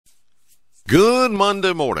Good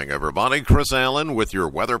Monday morning, everybody. Chris Allen with your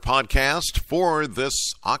weather podcast for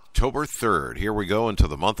this October 3rd. Here we go into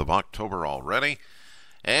the month of October already.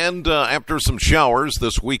 And after some showers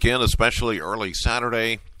this weekend, especially early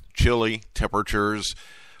Saturday, chilly temperatures,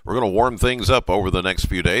 we're going to warm things up over the next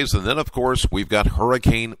few days. And then, of course, we've got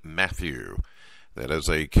Hurricane Matthew. That is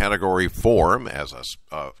a Category 4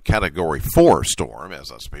 storm,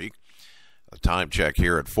 as I speak. A time check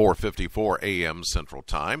here at 4:54 a.m. Central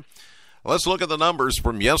Time. Let's look at the numbers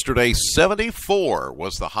from yesterday. 74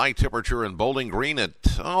 was the high temperature in Bowling Green at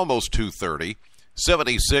almost 2:30.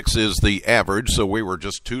 76 is the average, so we were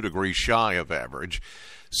just 2 degrees shy of average.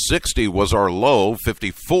 60 was our low.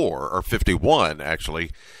 51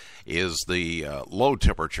 actually is the low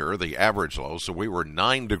temperature, the average low, so we were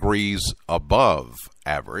 9 degrees above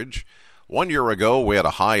average. 1 year ago, we had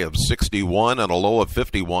a high of 61 and a low of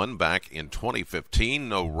 51 back in 2015.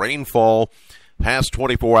 No rainfall past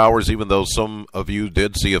 24 hours, even though some of you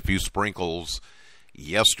did see a few sprinkles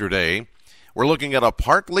yesterday. We're looking at a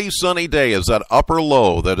partly sunny day as that upper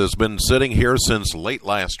low that has been sitting here since late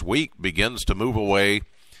last week begins to move away.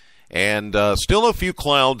 And still a few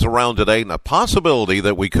clouds around today, and a possibility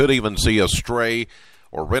that we could even see a stray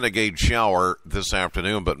or renegade shower this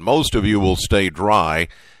afternoon. But most of you will stay dry,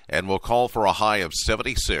 and we'll call for a high of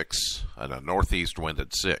 76 and a northeast wind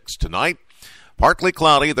at 6. Tonight, partly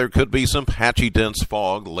cloudy. There could be some patchy, dense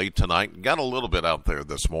fog late tonight. Got a little bit out there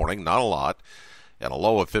this morning, not a lot, and a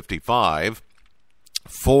low of 55.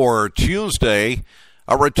 For Tuesday,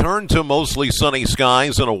 a return to mostly sunny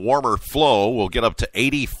skies and a warmer flow. We'll get up to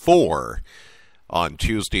 84 on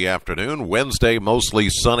Tuesday afternoon. Wednesday, mostly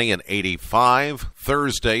sunny and 85.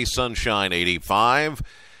 Thursday, sunshine, 85.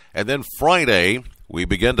 And then Friday, we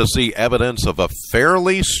begin to see evidence of a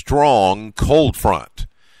fairly strong cold front.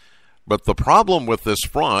 But the problem with this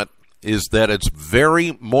front is that it's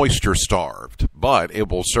very moisture-starved, but it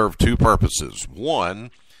will serve two purposes. One,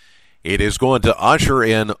 it is going to usher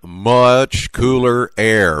in much cooler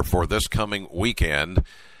air for this coming weekend.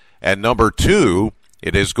 And number two,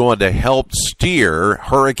 it is going to help steer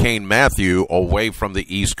Hurricane Matthew away from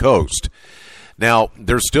the East Coast. Now,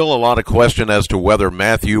 there's still a lot of question as to whether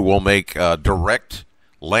Matthew will make direct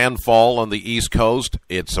landfall on the East Coast.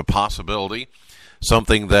 It's a possibility.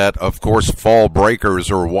 Something that, of course, fall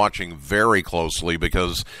breakers are watching very closely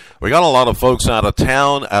because we got a lot of folks out of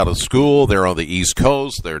town, out of school. They're on the East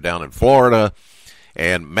Coast. They're down in Florida.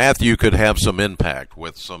 And Matthew could have some impact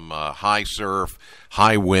with some high surf,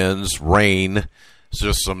 high winds, rain,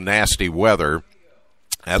 just some nasty weather.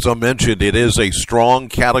 As I mentioned, it is a strong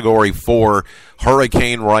Category 4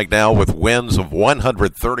 hurricane right now with winds of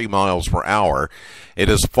 130 miles per hour. It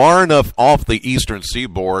is far enough off the eastern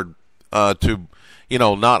seaboard to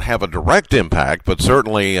not have a direct impact, but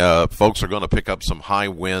certainly folks are going to pick up some high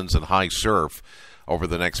winds and high surf over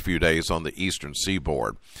the next few days on the eastern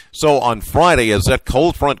seaboard. So on Friday, as that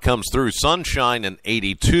cold front comes through, sunshine and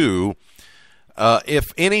 82.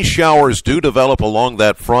 If any showers do develop along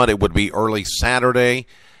that front, it would be early Saturday,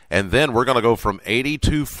 and then we're going to go from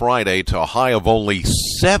 82 Friday to a high of only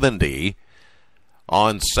 70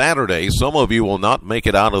 on Saturday. Some of you will not make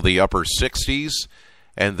it out of the upper 60s,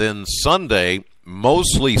 and then Sunday,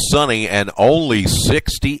 mostly sunny and only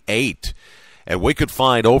 68. And we could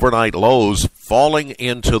find overnight lows falling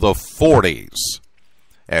into the 40s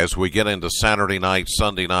as we get into Saturday night,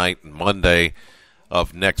 Sunday night, and Monday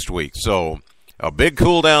of next week. So a big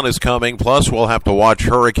cool down is coming, plus we'll have to watch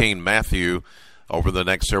Hurricane Matthew over the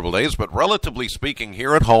next several days. But relatively speaking,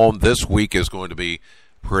 here at home, this week is going to be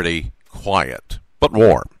pretty quiet, but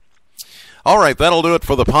warm. All right, that'll do it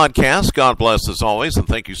for the podcast. God bless as always, and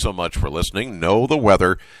thank you so much for listening. Know the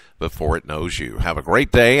weather before it knows you. Have a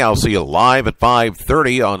great day. I'll see you live at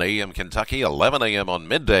 5:30 on AM Kentucky, 11 a.m. on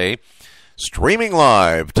midday, streaming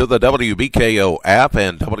live to the WBKO app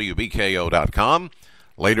and WBKO.com.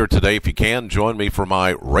 Later today, if you can, join me for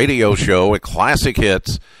my radio show at Classic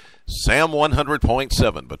Hits, Sam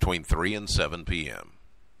 100.7 between 3 and 7 p.m.